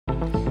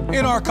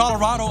In our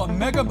Colorado, a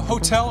mega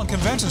hotel and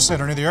convention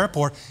center near the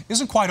airport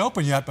isn't quite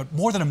open yet, but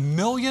more than 1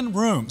 million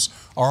rooms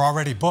are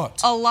already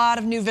booked. A lot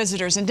of new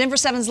visitors. And Denver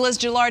 7's Liz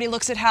Gilardi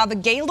looks at how the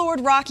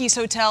Gaylord Rockies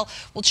Hotel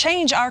will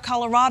change our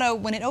Colorado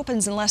when it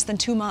opens in less than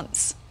 2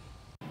 months.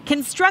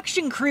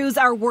 Construction crews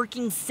are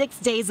working 6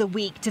 days a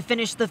week to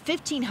finish the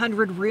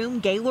 1,500-room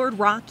Gaylord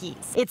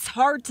Rockies. It's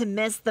hard to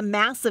miss the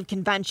massive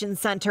convention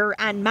center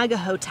and mega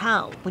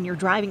hotel when you're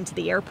driving to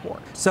the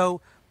airport.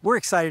 So we're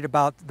excited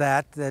about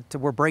that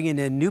we're bringing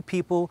in new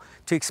people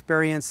to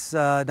experience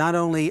not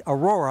only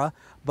Aurora,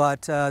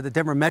 but the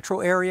Denver metro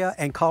area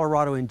and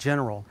Colorado in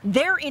general.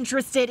 They're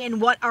interested in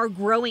what our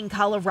growing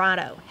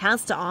Colorado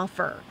has to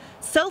offer.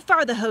 So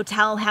far, the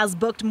hotel has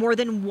booked more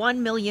than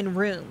 1 million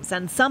rooms,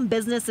 and some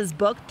business is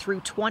booked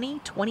through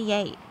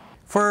 2028.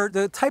 For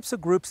the types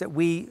of groups that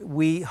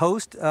we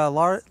host, a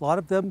lot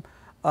of them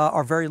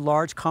are very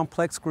large,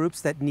 complex groups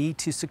that need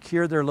to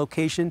secure their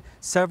location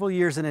several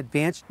years in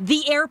advance.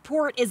 The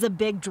airport is a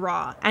big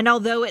draw, and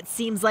although it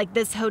seems like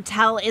this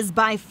hotel is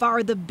by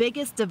far the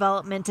biggest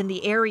development in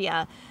the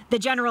area, the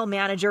general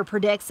manager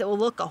predicts it will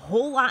look a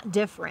whole lot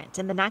different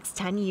in the next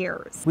 10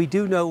 years. We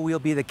do know we'll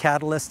be the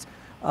catalyst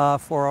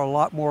for a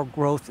lot more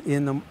growth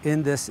in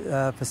this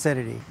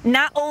vicinity.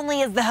 Not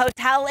only is the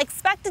hotel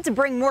expected to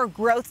bring more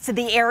growth to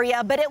the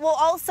area, but it will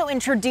also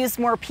introduce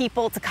more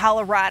people to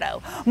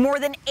Colorado. More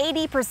than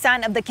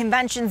 80% of the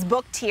conventions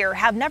booked here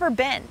have never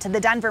been to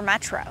the Denver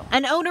metro.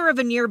 An owner of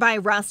a nearby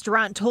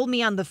restaurant told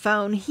me on the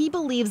phone he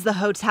believes the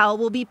hotel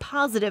will be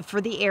positive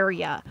for the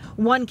area.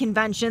 One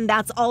convention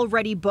that's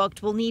already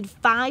booked will need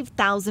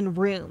 5,000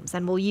 rooms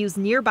and will use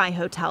nearby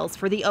hotels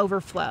for the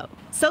overflow.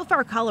 So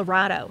far,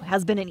 Colorado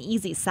has been an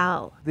easy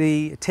sell.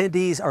 The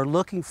attendees are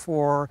looking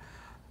for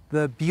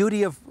the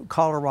beauty of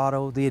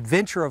Colorado, the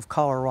adventure of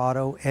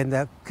Colorado, and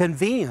the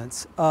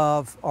convenience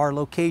of our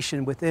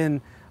location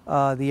within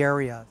the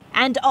area.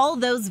 And all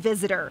those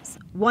visitors,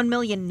 1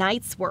 million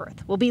nights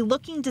worth, will be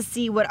looking to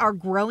see what our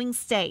growing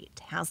state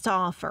has to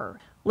offer.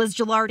 Liz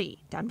Gilardi,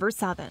 Denver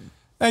 7.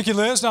 Thank you,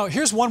 Liz. Now,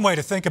 here's one way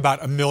to think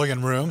about 1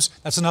 million rooms.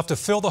 That's enough to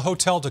fill the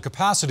hotel to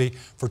capacity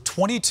for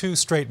 22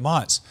 straight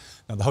months.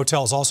 Now, the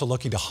hotel is also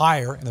looking to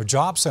hire, and their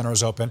job center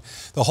is open.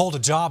 They'll hold a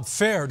job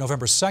fair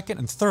November 2nd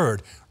and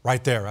 3rd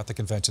right there at the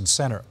convention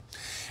center.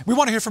 We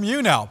want to hear from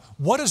you now.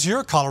 What does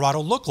your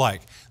Colorado look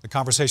like? The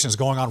conversation is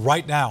going on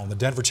right now on the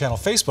Denver Channel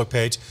Facebook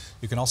page.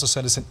 You can also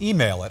send us an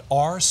email at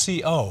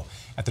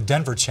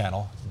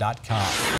rco@thedenverchannel.com.